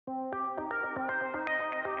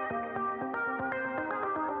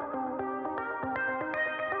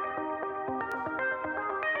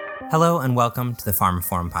Hello and welcome to the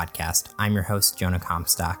pharmaphorum podcast. I'm your host, Jonah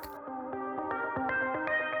Comstock.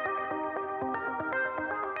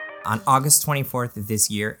 On August 24th of this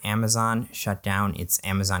year, Amazon shut down its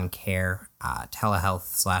Amazon Care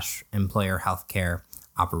telehealth/employer healthcare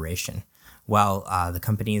operation. While the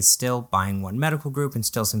company is still buying One Medical Group and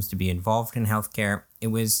still seems to be involved in healthcare, it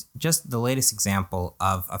was just the latest example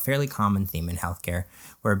of a fairly common theme in healthcare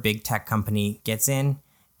where a big tech company gets in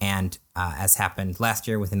and, as happened last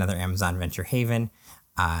year with another Amazon venture haven,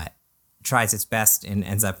 tries its best and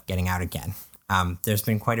ends up getting out again. There's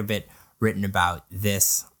been quite a bit written about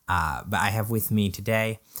this, but I have with me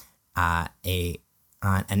today an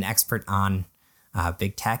expert on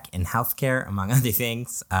big tech and healthcare, among other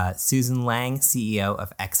things, Susan Lang, CEO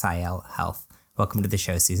of XIL Health. Welcome to the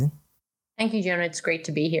show, Susan. Thank you, Jonah. It's great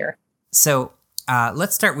to be here. So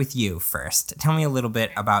let's start with you first. Tell me a little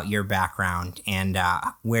bit about your background and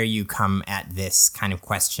where you come at this kind of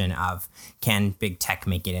question of can big tech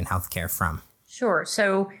make it in healthcare from? Sure.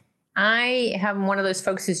 So I am one of those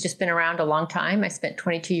folks who's just been around a long time. I spent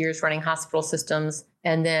 22 years running hospital systems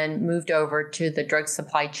and then moved over to the drug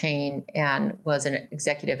supply chain and was an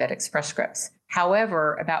executive at Express Scripts.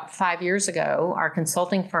 However, about 5 years ago, our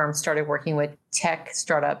consulting firm started working with tech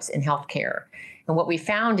startups in healthcare. And what we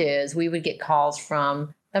found is we would get calls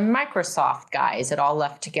from the Microsoft guys that all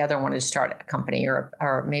left together and wanted to start a company,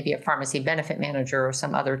 or maybe a pharmacy benefit manager or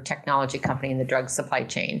some other technology company in the drug supply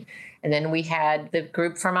chain. And then we had the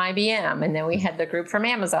group from IBM, and then we had the group from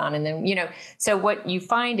Amazon. And then, so what you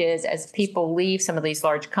find is as people leave some of these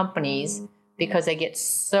large companies, because they get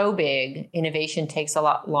so big, innovation takes a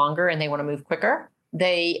lot longer and they want to move quicker.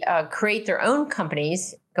 They create their own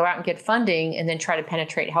companies, go out and get funding, and then try to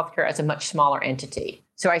penetrate healthcare as a much smaller entity.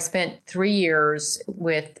 So I spent 3 years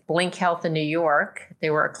with Blink Health in New York.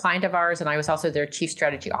 They were a client of ours, and I was also their chief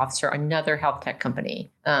strategy officer, another health tech company.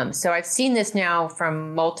 So I've seen this now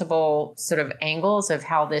from multiple sort of angles of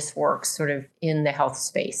how this works sort of in the health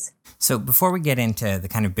space. So before we get into the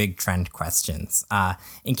kind of big trend questions,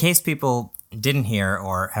 in case people didn't hear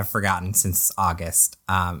or have forgotten since August,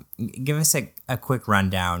 give us a quick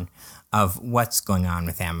rundown of what's going on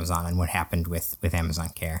with Amazon and what happened with Amazon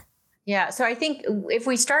Care. Yeah, so I think if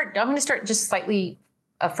we start, I'm going to start just slightly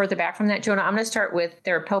further back from that, Jonah. I'm going to start with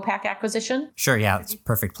their PillPack acquisition. Sure, yeah, it's a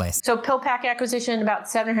perfect place. So PillPack acquisition, about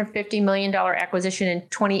 $750 million acquisition in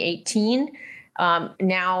 2018,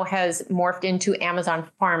 now has morphed into Amazon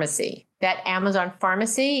Pharmacy. That Amazon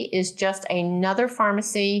Pharmacy is just another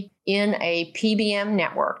pharmacy in a PBM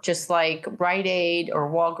network, just like Rite Aid or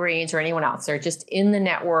Walgreens or anyone else. They're just in the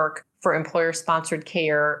network for employer-sponsored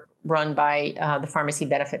care run by the pharmacy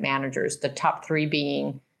benefit managers, the top three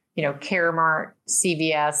being, Caremark,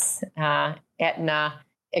 CVS, Aetna,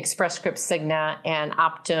 Express Scripts, Cigna, and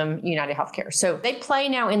Optum, United Healthcare. So they play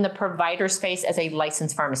now in the provider space as a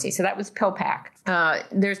licensed pharmacy. So that was PillPack.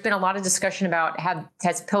 There's been a lot of discussion about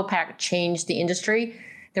has PillPack changed the industry.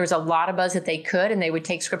 There was a lot of buzz that they could, and they would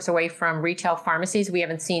take scripts away from retail pharmacies. We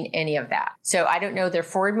haven't seen any of that. So I don't know their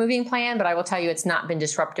forward-moving plan, but I will tell you it's not been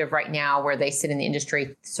disruptive right now where they sit in the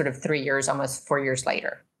industry sort of 3 years, almost 4 years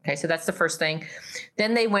later. Okay, so that's the first thing.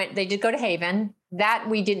 Then they did go to Haven. That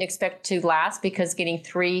we didn't expect to last because getting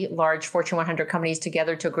three large Fortune 100 companies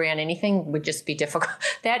together to agree on anything would just be difficult.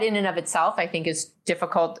 That in and of itself, I think, is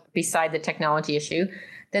difficult beside the technology issue.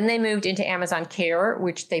 Then they moved into Amazon Care,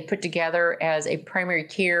 which they put together as a primary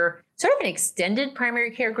care, sort of an extended primary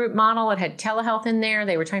care group model. It had telehealth in there.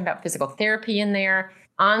 They were talking about physical therapy in there,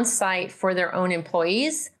 on site for their own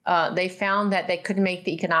employees. They found that they couldn't make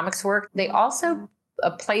the economics work. They also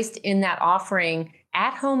placed in that offering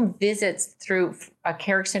at-home visits through a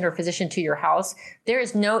care center physician to your house. There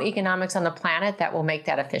is no economics on the planet that will make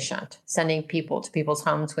that efficient, sending people to people's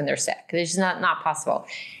homes when they're sick. It's just not possible.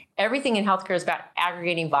 Everything in healthcare is about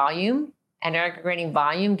aggregating volume, and aggregating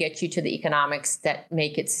volume gets you to the economics that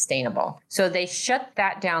make it sustainable. So they shut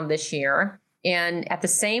that down this year. And at the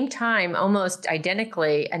same time, almost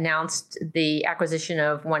identically announced the acquisition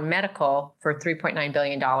of One Medical for $3.9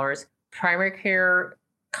 billion, primary care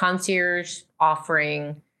concierge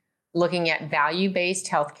offering, looking at value-based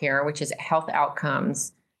healthcare, which is health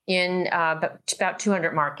outcomes, in about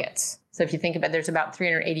 200 markets. So if you think about it, there's about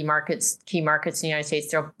 380 markets, key markets in the United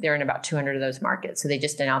States. They're in about 200 of those markets. So they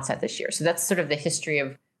just announced that this year. So that's sort of the history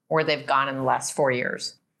of where they've gone in the last 4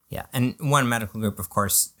 years. Yeah. And One Medical Group, of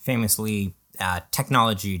course, famously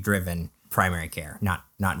technology-driven primary care, not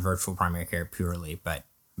virtual primary care purely, but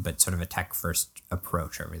sort of a tech-first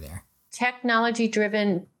approach over there.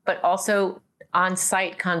 Technology-driven, but also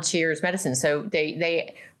on-site concierge medicine. So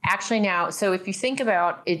they actually now, so if you think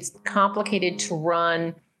about it's complicated to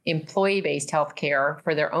run employee-based healthcare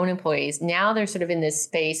for their own employees. Now they're sort of in this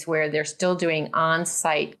space where they're still doing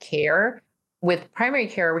on-site care with primary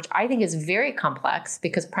care, which I think is very complex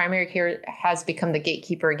because primary care has become the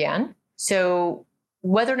gatekeeper again. So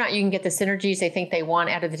whether or not you can get the synergies they think they want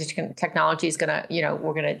out of the technology is going to,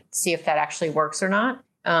 we're going to see if that actually works or not.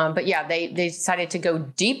 But yeah, they decided to go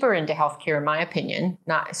deeper into healthcare, in my opinion,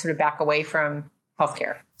 not sort of back away from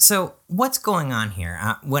healthcare. So what's going on here?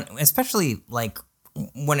 Especially like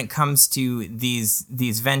when it comes to these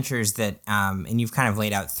ventures that, and you've kind of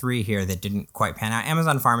laid out three here that didn't quite pan out.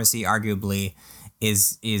 Amazon Pharmacy arguably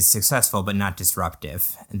is successful, but not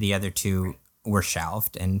disruptive. The other two were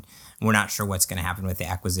shelved, and we're not sure what's going to happen with the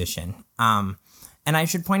acquisition. And I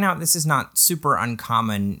should point out, this is not super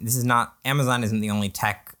uncommon. Amazon isn't the only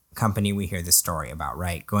tech company we hear this story about,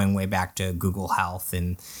 right? Going way back to Google Health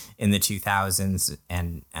in the 2000s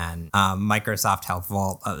and Microsoft Health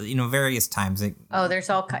Vault, various times. There's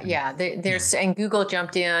all, there's, and Google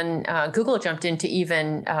jumped in. Google jumped into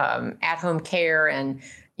even at-home care and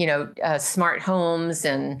smart homes,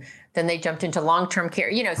 and then they jumped into long-term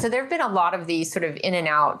care. So there have been a lot of these sort of in and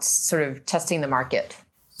outs, sort of testing the market.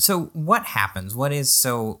 So what happens? What is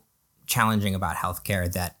so challenging about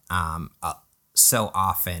healthcare that so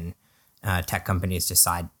often tech companies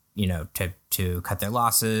decide, to cut their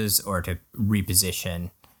losses or to reposition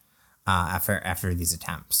after these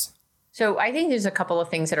attempts? So I think there's a couple of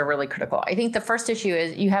things that are really critical. I think the first issue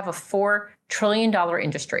is you have a $4 trillion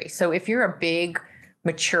industry. So if you're a big,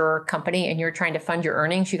 mature company and you're trying to fund your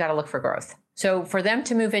earnings, you got to look for growth. So for them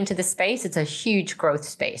to move into the space, it's a huge growth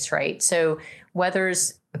space, right? So whether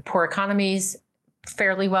it's poor economies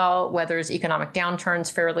fairly well, whether it's economic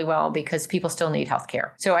downturns fairly well, because people still need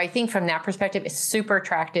healthcare. So I think from that perspective, it's super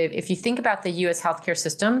attractive. If you think about the U.S. healthcare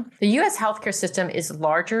system, the U.S. healthcare system is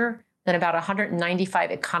larger than about 195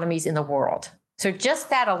 economies in the world. So just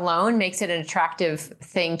that alone makes it an attractive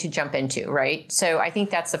thing to jump into, right? So I think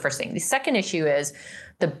that's the first thing. The second issue is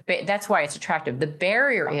that's why it's attractive. The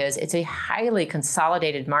barrier is it's a highly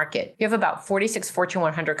consolidated market. You have about 46 Fortune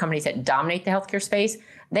 100 companies that dominate the healthcare space.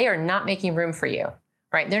 They are not making room for you,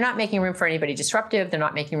 right? They're not making room for anybody disruptive. They're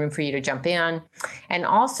not making room for you to jump in. And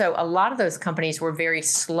also, a lot of those companies were very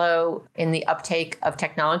slow in the uptake of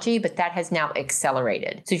technology, but that has now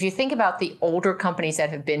accelerated. So if you think about the older companies that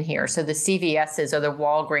have been here, so the CVSs or the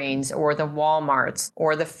Walgreens or the Walmarts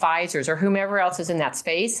or the Pfizers or whomever else is in that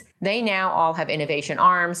space, they now all have innovation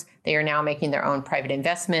arms. They are now making their own private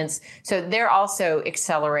investments. So they're also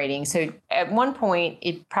accelerating. So at one point,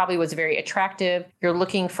 it probably was very attractive. You're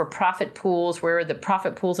looking for profit pools. Where are the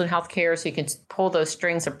profit pools in healthcare? So you can pull those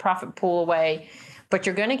strings of profit pool away. But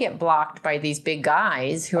you're going to get blocked by these big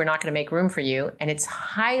guys who are not going to make room for you. And it's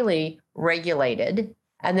highly regulated.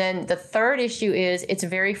 And then the third issue is it's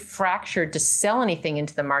very fractured to sell anything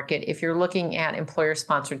into the market if you're looking at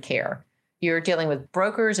employer-sponsored care. You're dealing with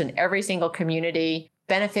brokers in every single community,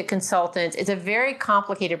 benefit consultants. It's a very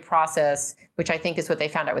complicated process, which I think is what they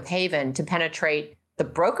found out with Haven, to penetrate the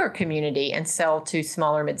broker community and sell to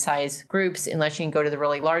smaller mid-sized groups, unless you can go to the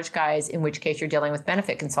really large guys, in which case you're dealing with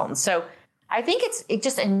benefit consultants. So I think it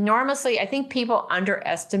just enormously, I think people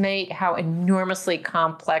underestimate how enormously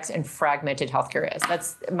complex and fragmented healthcare is.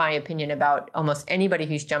 That's my opinion about almost anybody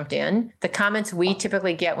who's jumped in. The comments we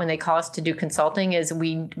typically get when they call us to do consulting is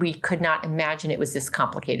we could not imagine it was this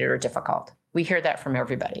complicated or difficult. We hear that from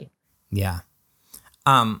everybody. Yeah.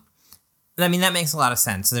 I mean, that makes a lot of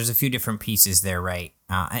sense. So there's a few different pieces there, right?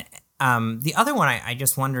 The other one I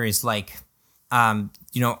just wonder is like,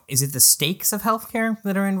 is it the stakes of healthcare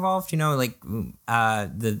that are involved? I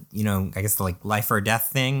guess the like life or death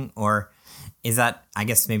thing, or is that, I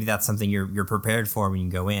guess maybe that's something you're prepared for when you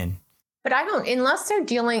go in. But I don't,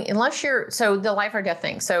 so the life or death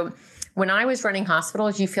thing. So when I was running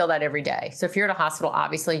hospitals, you feel that every day. So if you're at a hospital,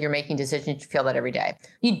 obviously you're making decisions, you feel that every day.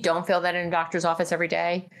 You don't feel that in a doctor's office every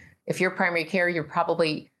day. If you're primary care, you're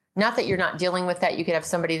probably, not that you're not dealing with that. You could have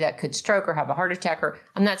somebody that could stroke or have a heart attack, or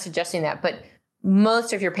I'm not suggesting that, but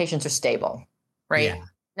most of your patients are stable, right? Yeah.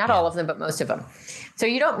 Not all of them, but most of them. So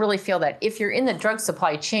you don't really feel that. If you're in the drug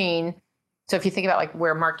supply chain, so if you think about like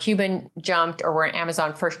where Mark Cuban jumped or where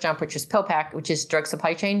Amazon first jumped, which is PillPack, which is drug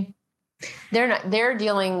supply chain, they're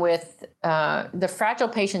dealing with the fragile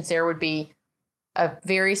patients. There would be a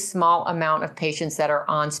very small amount of patients that are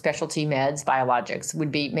on specialty meds, biologics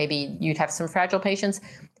would be, maybe you'd have some fragile patients.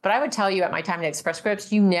 But I would tell you at my time at Express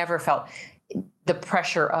Scripts, you never felt the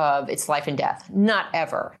pressure of it's life and death. Not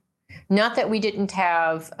ever. Not that we didn't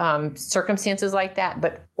have circumstances like that,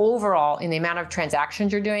 but overall, in the amount of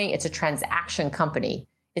transactions you're doing, it's a transaction company.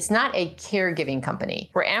 It's not a caregiving company.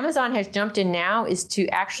 Where Amazon has jumped in now is to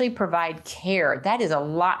actually provide care. That is a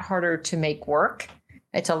lot harder to make work.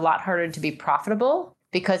 It's a lot harder to be profitable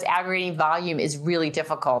because aggregating volume is really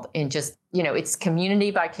difficult in just, it's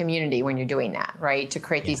community by community when you're doing that, right? To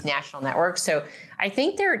create these national networks. So I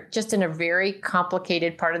think they're just in a very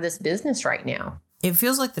complicated part of this business right now. It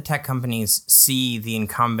feels like the tech companies see the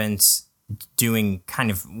incumbents doing kind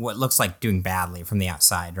of what looks like doing badly from the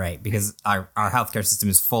outside, right? Because our healthcare system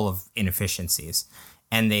is full of inefficiencies.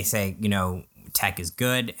 And they say, tech is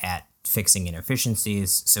good at fixing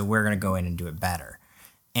inefficiencies, so we're going to go in and do it better.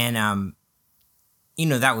 And,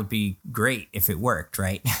 that would be great if it worked,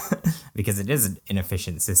 right? Because it is an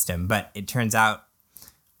inefficient system. But it turns out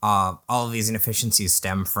all of these inefficiencies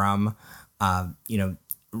stem from,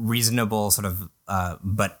 reasonable sort of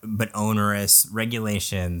but onerous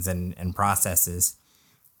regulations and processes.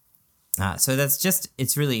 So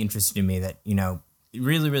it's really interesting to me that,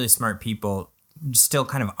 really, really smart people still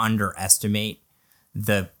kind of underestimate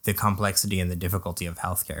the complexity and the difficulty of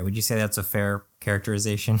healthcare. Would you say that's a fair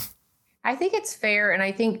characterization? I think it's fair. And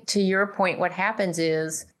I think to your point, what happens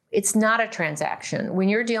is it's not a transaction. When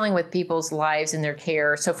you're dealing with people's lives and their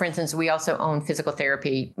care. So for instance, we also own physical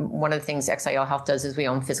therapy. One of the things XIL Health does is we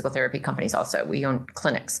own physical therapy companies also. We own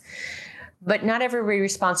clinics. But not everybody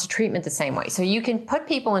responds to treatment the same way. So you can put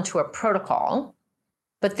people into a protocol,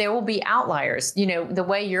 but there will be outliers. The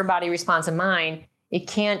way your body responds to mine, it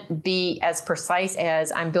can't be as precise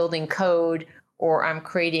as I'm building code or I'm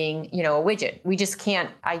creating, a widget. We just can't,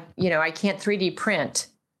 I can't 3D print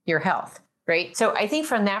your health. Right. So I think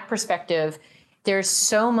from that perspective, there's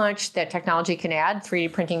so much that technology can add.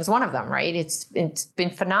 3D printing is one of them, right? It's been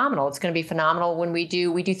phenomenal. It's going to be phenomenal when we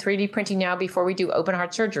do 3D printing now before we do open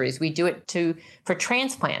heart surgeries. We do it for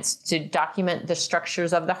transplants to document the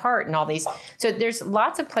structures of the heart and all these. So there's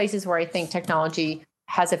lots of places where I think technology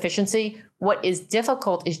has efficiency. What is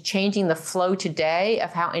difficult is changing the flow today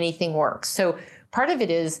of how anything works. So part of it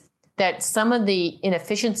is that some of the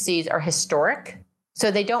inefficiencies are historic. So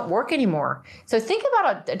they don't work anymore. So think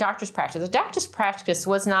about a doctor's practice. A doctor's practice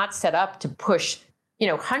was not set up to push,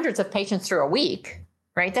 hundreds of patients through a week,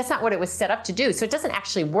 right? That's not what it was set up to do. So it doesn't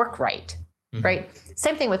actually work right, right?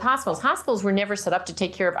 Same thing with hospitals. Hospitals were never set up to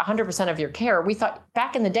take care of 100% of your care. We thought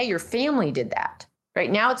back in the day, your family did that. Right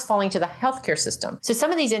now, it's falling to the healthcare system. So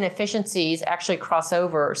some of these inefficiencies actually cross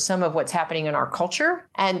over some of what's happening in our culture.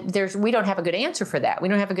 And we don't have a good answer for that. We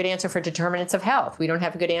don't have a good answer for determinants of health. We don't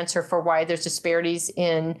have a good answer for why there's disparities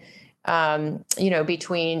in,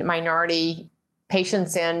 between minority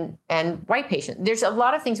patients and white patients. There's a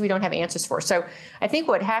lot of things we don't have answers for. So I think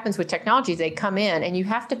what happens with technology is they come in and you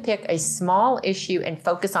have to pick a small issue and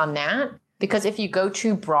focus on that. Because if you go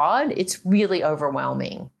too broad, it's really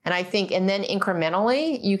overwhelming. And I think, and then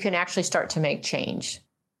incrementally, you can actually start to make change,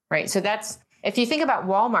 right? So if you think about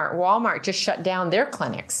Walmart just shut down their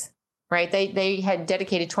clinics, right? They had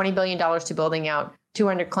dedicated $20 billion to building out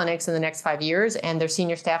 200 clinics in the next 5 years. And their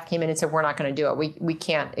senior staff came in and said, we're not going to do it. We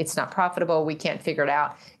can't, it's not profitable. We can't figure it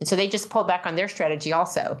out. And so they just pulled back on their strategy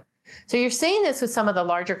also. So you're seeing this with some of the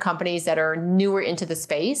larger companies that are newer into the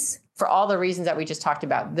space for all the reasons that we just talked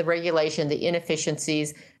about, the regulation, the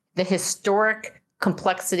inefficiencies, the historic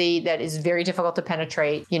complexity that is very difficult to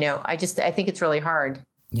penetrate. I think it's really hard.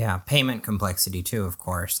 Yeah. Payment complexity too, of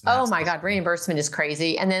course. Oh my God. Reimbursement is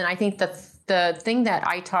crazy. And then I think the thing that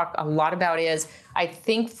I talk a lot about is I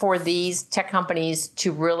think for these tech companies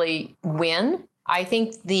to really win, I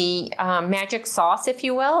think the magic sauce, if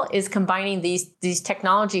you will, is combining these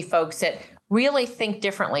technology folks that really think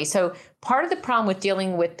differently. So part of the problem with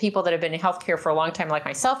dealing with people that have been in healthcare for a long time, like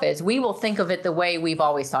myself, is we will think of it the way we've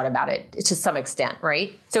always thought about it to some extent,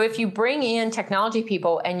 right? So if you bring in technology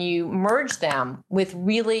people and you merge them with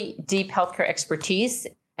really deep healthcare expertise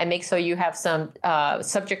and make so you have some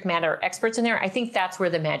subject matter experts in there, I think that's where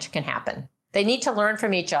the magic can happen. They need to learn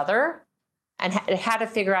from each other and how to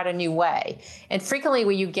figure out a new way. And frequently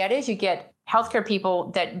what you get is you get healthcare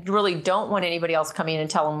people that really don't want anybody else coming in and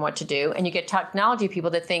telling them what to do. And you get technology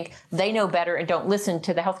people that think they know better and don't listen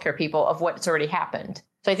to the healthcare people of what's already happened.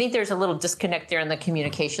 So I think there's a little disconnect there in the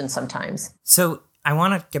communication sometimes. So I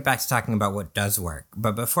want to get back to talking about what does work.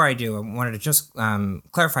 But before I do, I wanted to just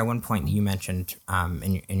clarify one point that you mentioned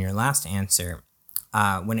in your last answer.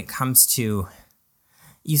 When it comes to,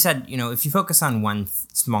 you said, if you focus on one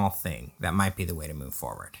small thing, that might be the way to move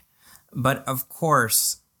forward. But of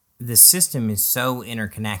course, the system is so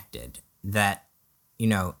interconnected that,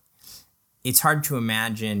 it's hard to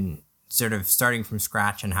imagine sort of starting from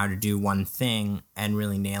scratch on how to do one thing and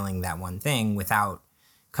really nailing that one thing without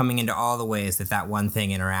coming into all the ways that one thing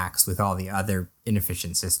interacts with all the other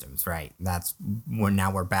inefficient systems, right? That's where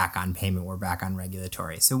now we're back on payment, we're back on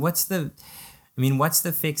regulatory. So what's the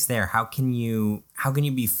fix there? How can you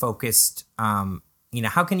be focused?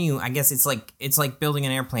 How can you, I guess it's like building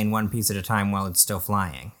an airplane one piece at a time while it's still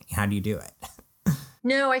flying. How do you do it?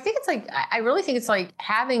 No, I really think it's like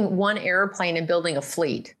having one airplane and building a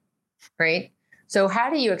fleet, right? So how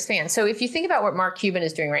do you expand? So if you think about what Mark Cuban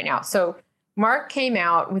is doing right now. So Mark came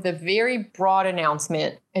out with a very broad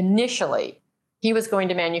announcement. Initially, he was going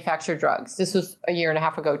to manufacture drugs. This was a year and a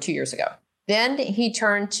half ago, 2 years ago. Then he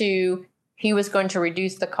turned to, he was going to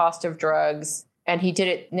reduce the cost of drugs. And he did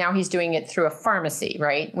it. Now he's doing it through a pharmacy,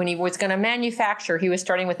 right? When he was going to manufacture, he was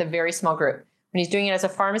starting with a very small group. When he's doing it as a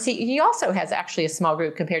pharmacy, he also has actually a small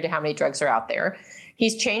group compared to how many drugs are out there.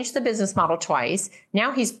 He's changed the business model twice.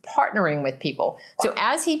 Now he's partnering with people. So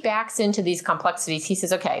as he backs into these complexities, he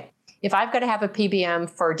says, okay, if I've got to have a PBM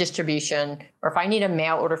for distribution, or if I need a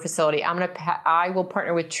mail order facility, I will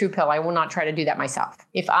partner with TruePill. I will not try to do that myself.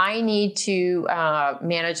 If I need to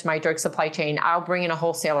manage my drug supply chain, I'll bring in a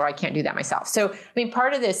wholesaler. I can't do that myself. So,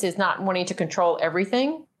 part of this is not wanting to control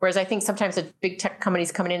everything. Whereas I think sometimes the big tech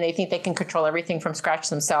companies coming in, they think they can control everything from scratch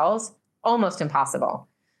themselves. Almost impossible.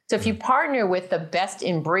 So if you partner with the best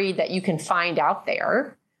in breed that you can find out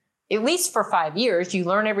there, at least for 5 years, you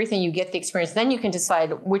learn everything, you get the experience, then you can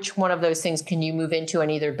decide which one of those things can you move into and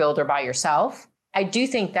either build or buy yourself. I do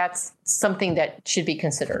think that's something that should be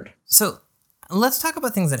considered. So let's talk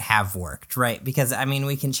about things that have worked, right? Because,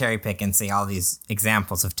 we can cherry pick and see all these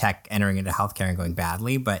examples of tech entering into healthcare and going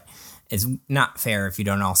badly, but it's not fair if you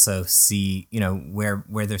don't also see,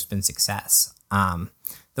 where there's been success.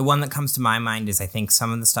 The one that comes to my mind is I think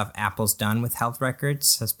some of the stuff Apple's done with health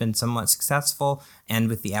records has been somewhat successful, and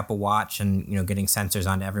with the Apple Watch and, getting sensors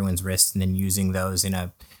onto everyone's wrists and then using those in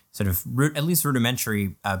a sort of at least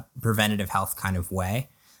rudimentary preventative health kind of way.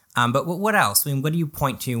 But what else? What do you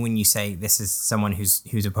point to when you say this is someone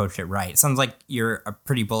who's approached it right? It sounds like you're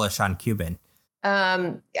pretty bullish on Cuban.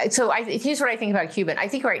 Here's what I think about Cuban. I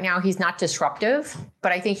think right now he's not disruptive,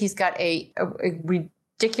 but I think he's got a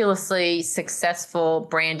ridiculously successful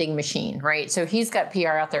branding machine, right? So he's got PR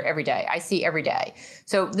out there every day. I see every day.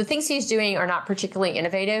 So the things he's doing are not particularly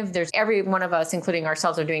innovative. There's every one of us, including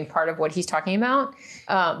ourselves, are doing part of what he's talking about.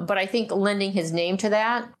 But I think lending his name to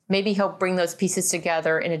that, maybe he'll bring those pieces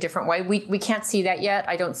together in a different way. We can't see that yet.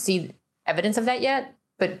 I don't see evidence of that yet,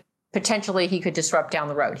 but potentially he could disrupt down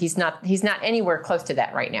the road. He's not anywhere close to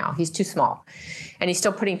that right now. He's too small, and he's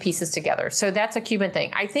still putting pieces together. So that's a Cuban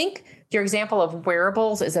thing. I think your example of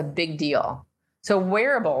wearables is a big deal. So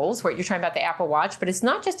wearables, what you're talking about, the Apple Watch, but it's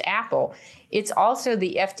not just Apple. It's also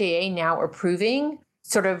the FDA now approving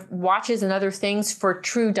sort of watches and other things for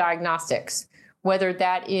true diagnostics, whether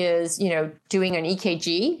that is, doing an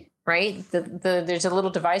EKG, right? There's a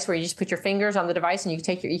little device where you just put your fingers on the device and you can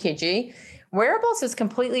take your EKG. Wearables has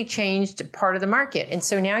completely changed part of the market. And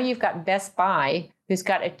so now you've got Best Buy, who's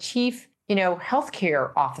got a chief,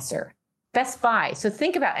 healthcare officer. Best Buy. So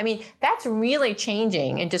think about, that's really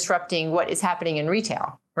changing and disrupting what is happening in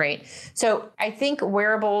retail, right? So I think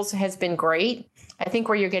wearables has been great. I think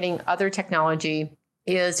where you're getting other technology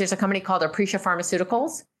is there's a company called Aprecia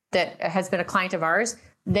Pharmaceuticals that has been a client of ours.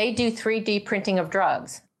 They do 3D printing of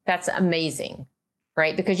drugs. That's amazing,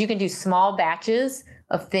 right? Because you can do small batches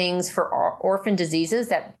of things for orphan diseases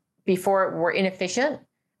that before were inefficient,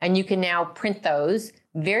 and you can now print those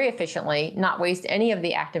very efficiently, not waste any of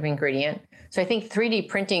the active ingredient. So I think 3D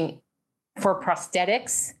printing for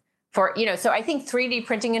prosthetics, so I think 3D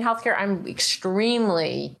printing in healthcare, I'm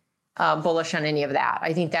extremely bullish on any of that.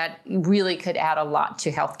 I think that really could add a lot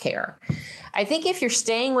to healthcare. I think if you're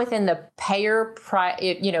staying within the payer,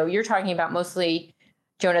 you're talking about mostly,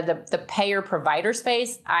 Jonah, the payer provider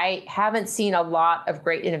space. I haven't seen a lot of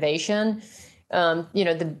great innovation.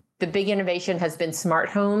 The big innovation has been smart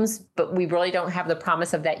homes, but we really don't have the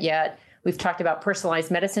promise of that yet. We've talked about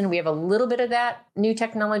personalized medicine. We have a little bit of that new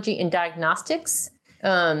technology in diagnostics.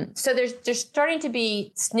 So there's starting to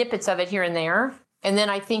be snippets of it here and there. And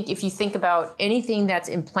then I think if you think about anything that's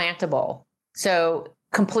implantable, so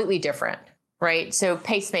completely different, right? So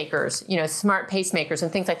pacemakers, smart pacemakers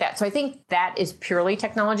and things like that. So I think that is purely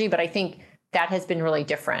technology, but I think that has been really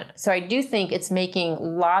different. So I do think it's making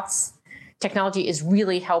technology is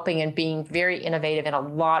really helping and being very innovative in a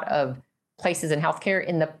lot of places in healthcare.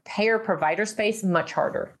 In the payer provider space, much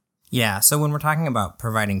harder. Yeah. So when we're talking about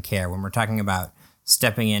providing care, when we're talking about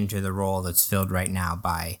stepping into the role that's filled right now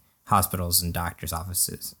by hospitals and doctors'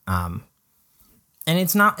 offices, and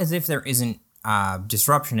it's not as if there isn't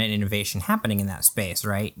disruption and innovation happening in that space,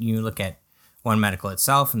 right? You look at One Medical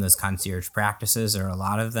itself and those concierge practices. There are a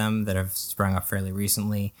lot of them that have sprung up fairly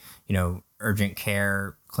recently. Urgent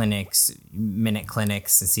care clinics, minute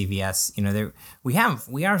clinics, and CVS.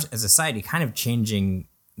 We are as a society kind of changing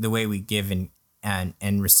the way we give and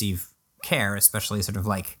receive care, especially sort of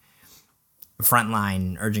like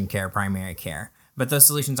frontline urgent care, primary care. But those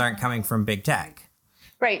solutions aren't coming from big tech.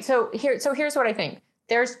 Right. So here's what I think.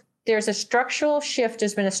 There's a structural shift.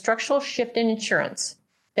 There's been a structural shift in insurance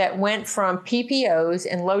that went from PPOs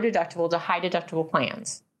and low deductible to high deductible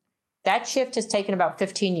plans. That shift has taken about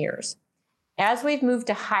 15 years. As we've moved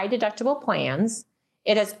to high deductible plans,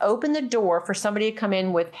 it has opened the door for somebody to come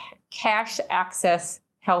in with cash access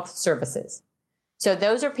health services. So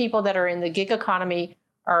those are people that are in the gig economy,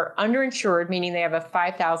 are underinsured, meaning they have a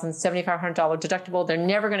 $5,000, $7,500 deductible. They're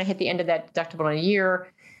never going to hit the end of that deductible in a year.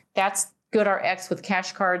 That's GoodRx with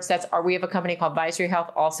cash cards. We have a company called Advisory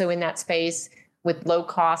Health also in that space with low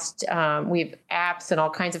cost. We have apps and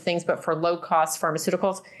all kinds of things, but for low cost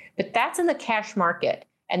pharmaceuticals. But that's in the cash market.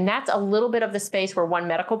 And that's a little bit of the space where One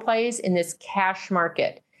Medical plays in this cash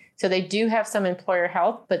market. So they do have some employer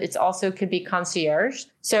health, but it's also could be concierge.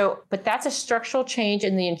 But that's a structural change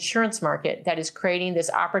in the insurance market that is creating this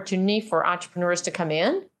opportunity for entrepreneurs to come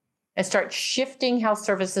in and start shifting health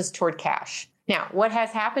services toward cash. Now, what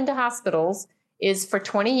has happened to hospitals is for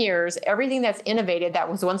 20 years, everything that's innovated that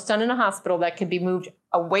was once done in a hospital that could be moved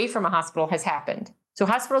away from a hospital has happened. So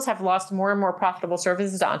hospitals have lost more and more profitable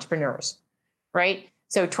services to entrepreneurs, right?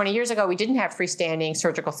 So 20 years ago, we didn't have freestanding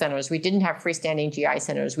surgical centers. We didn't have freestanding GI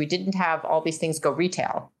centers. We didn't have all these things go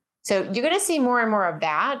retail. So you're going to see more and more of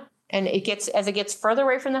that. And as it gets further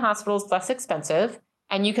away from the hospitals, less expensive.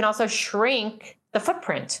 And you can also shrink the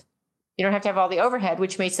footprint. You don't have to have all the overhead,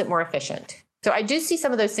 which makes it more efficient. So I do see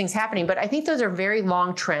some of those things happening, but I think those are very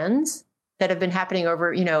long trends that have been happening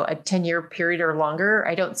over, a 10-year period or longer.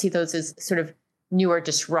 I don't see those as sort of new or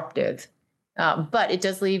disruptive. But it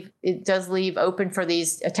does leave open for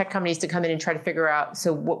these tech companies to come in and try to figure out,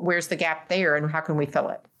 so where's the gap there and how can we fill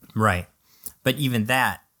it? Right. But even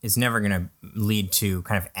that is never going to lead to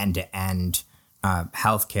kind of end-to-end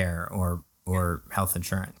healthcare or health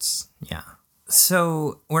insurance. Yeah.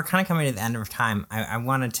 So we're kind of coming to the end of time. I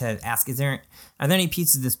wanted to ask, are there any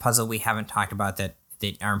pieces of this puzzle we haven't talked about that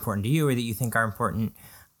are important to you or that you think are important?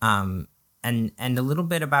 And a little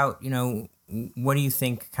bit about, what do you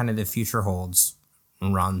think kind of the future holds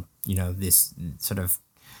around, this sort of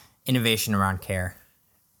innovation around care?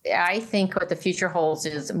 I think what the future holds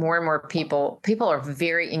is more and more people are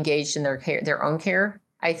very engaged in their own care.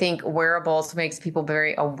 I think wearables makes people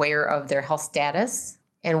very aware of their health status.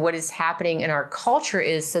 And what is happening in our culture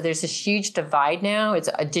is, so there's this huge divide now. It's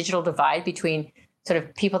a digital divide between sort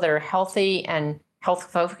of people that are healthy and health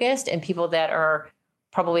focused and people that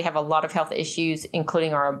probably have a lot of health issues,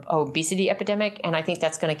 including our obesity epidemic. And I think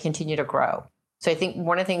that's going to continue to grow. So I think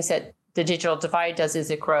one of the things that the digital divide does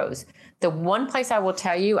is it grows. The one place I will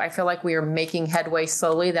tell you, I feel like we are making headway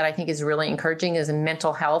slowly that I think is really encouraging is in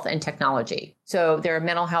mental health and technology. So there are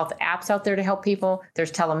mental health apps out there to help people.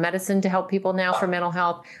 There's telemedicine to help people now for mental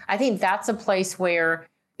health. I think that's a place where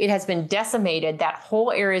it has been decimated. That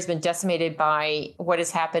whole area has been decimated by what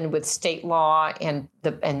has happened with state law and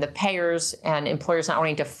the payers and employers not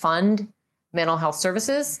wanting to fund mental health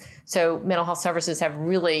services. So mental health services have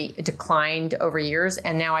really declined over years.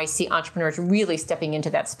 And now I see entrepreneurs really stepping into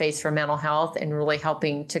that space for mental health and really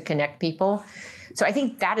helping to connect people. So I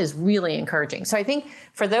think that is really encouraging. So I think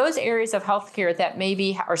for those areas of healthcare that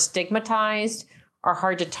maybe are stigmatized, are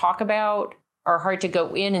hard to talk about, are hard to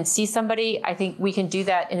go in and see somebody, I think we can do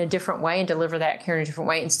that in a different way and deliver that care in a different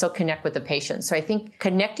way and still connect with the patient. So I think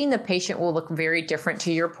connecting the patient will look very different.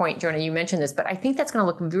 To your point, Jonah, you mentioned this, but I think that's going to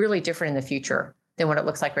look really different in the future than what it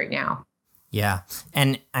looks like right now. Yeah.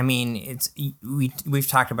 And I mean, we've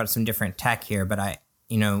talked about some different tech here, but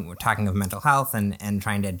we're talking of mental health and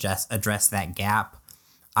trying to address that gap.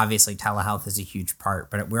 Obviously, telehealth is a huge part,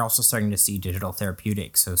 but we're also starting to see digital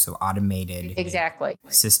therapeutics, so automated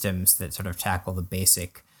systems that sort of tackle the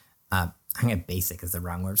basic, I think basic is the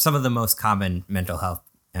wrong word, some of the most common mental health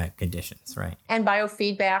conditions, right? And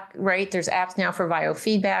biofeedback, right? There's apps now for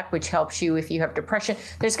biofeedback, which helps you if you have depression.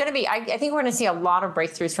 There's going to be, I think we're going to see a lot of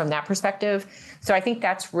breakthroughs from that perspective. So I think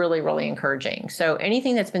that's really, really encouraging. So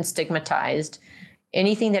anything that's been stigmatized,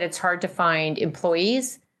 anything that it's hard to find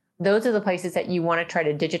employees, those are the places that you want to try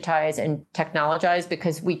to digitize and technologize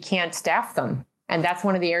because we can't staff them. And that's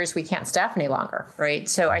one of the areas we can't staff any longer, right?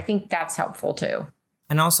 So I think that's helpful too.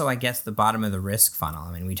 And also, I guess, the bottom of the risk funnel.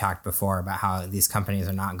 I mean, we talked before about how these companies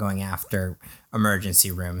are not going after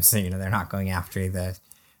emergency rooms. They're not going after the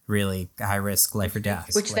really high risk, life or death.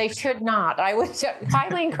 Which they should not. I would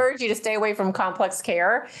highly encourage you to stay away from complex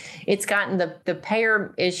care. It's gotten the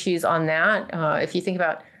payer issues on that. If you think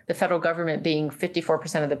about the federal government being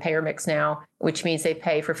 54% of the payer mix now, which means they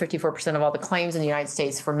pay for 54% of all the claims in the United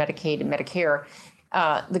States for Medicaid and Medicare.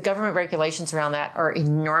 The government regulations around that are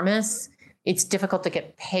enormous. It's difficult to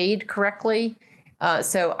get paid correctly.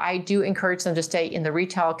 So I do encourage them to stay in the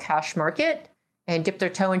retail cash market and dip their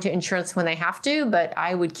toe into insurance when they have to, but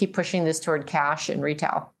I would keep pushing this toward cash and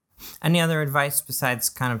retail. Any other advice besides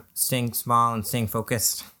kind of staying small and staying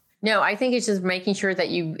focused? No, I think it's just making sure that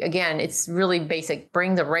you, again, it's really basic.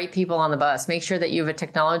 Bring the right people on the bus. Make sure that you have a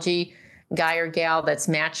technology guy or gal that's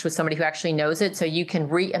matched with somebody who actually knows it so you can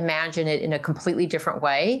reimagine it in a completely different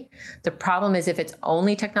way. The problem is if it's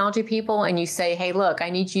only technology people and you say, hey, look, I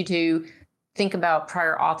need you to think about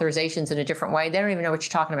prior authorizations in a different way, they don't even know what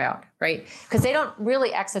you're talking about, right? Because they don't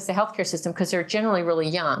really access the healthcare system because they're generally really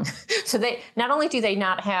young. So they not only do they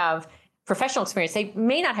not have professional experience, they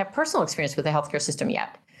may not have personal experience with the healthcare system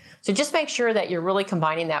yet. So just make sure that you're really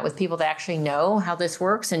combining that with people that actually know how this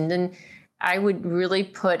works. And then I would really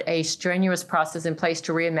put a strenuous process in place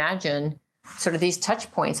to reimagine sort of these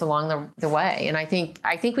touch points along the way. And I think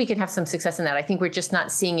we can have some success in that. I think we're just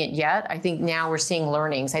not seeing it yet. I think now we're seeing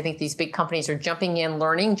learnings. I think these big companies are jumping in,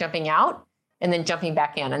 learning, jumping out, and then jumping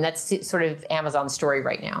back in. And that's sort of Amazon's story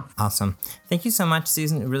right now. Awesome. Thank you so much,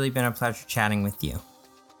 Susan. It's really been a pleasure chatting with you.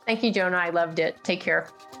 Thank you, Jonah. I loved it. Take care.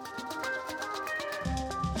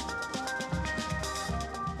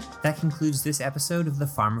 That concludes this episode of the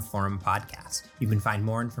pharmaphorum podcast. You can find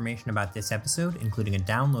more information about this episode, including a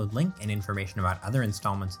download link and information about other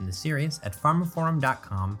installments in the series at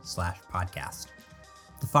pharmaphorum.com/podcast.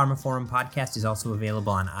 The pharmaphorum podcast is also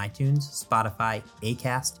available on iTunes, Spotify,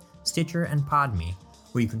 Acast, Stitcher, and Podme,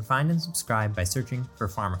 where you can find and subscribe by searching for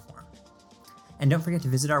pharmaphorum. And don't forget to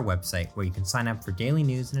visit our website, where you can sign up for daily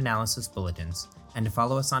news and analysis bulletins, and to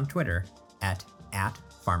follow us on Twitter at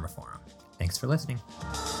pharmaphorum. Thanks for listening.